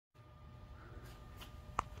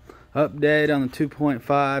Update on the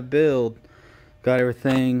 2.5 build. Got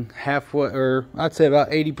everything halfway, or I'd say about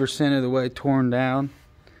 80% of the way torn down.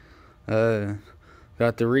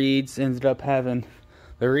 Got the reeds, ended up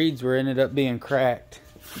being cracked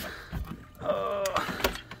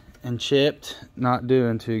and chipped, not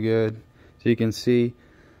doing too good. So you can see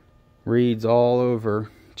reeds all over,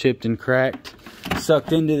 chipped and cracked,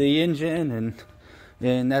 sucked into the engine,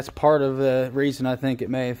 and that's part of the reason I think it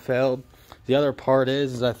may have failed. The other part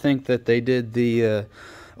is I think that they did the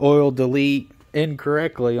oil delete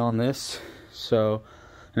incorrectly on this, and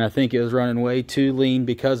I think it was running way too lean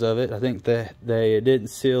because of it. I think that they didn't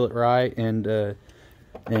seal it right, and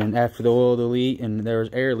after the oil delete, and there was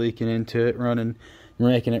air leaking into it,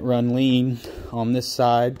 making it run lean on this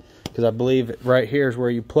side, because I believe right here is where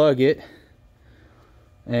you plug it,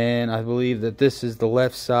 and I believe that this is the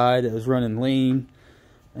left side that was running lean,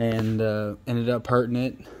 and ended up hurting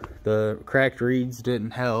it. The cracked reeds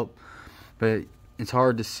didn't help, but it's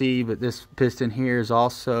hard to see, but this piston here is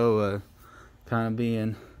also kind of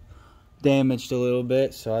being damaged a little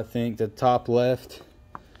bit. So I think the top left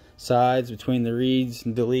sides between the reeds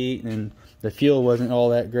and delete, and the fuel wasn't all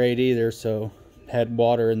that great either, so had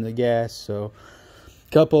water in the gas. So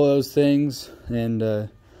a couple of those things, and the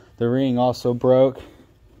ring also broke.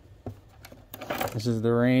 This is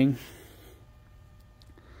the ring,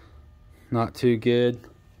 not too good,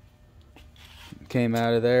 came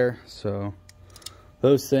out of there. So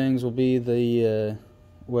those things will be the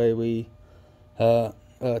way we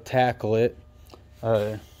tackle it.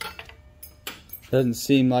 Doesn't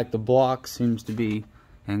seem like the block seems to be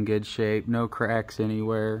in good shape, no cracks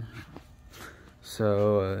anywhere.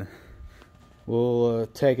 So we'll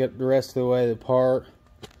take it the rest of the way apart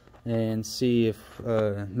and see if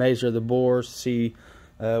measure the bores, see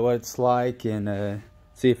what it's like, and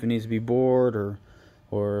see if it needs to be bored,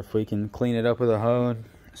 or if we can clean it up with a hone.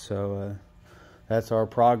 So that's our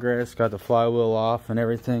progress. Got the flywheel off and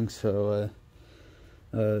everything, so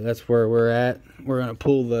that's where we're at. We're gonna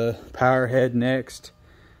pull the power head next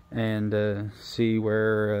and see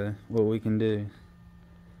what we can do.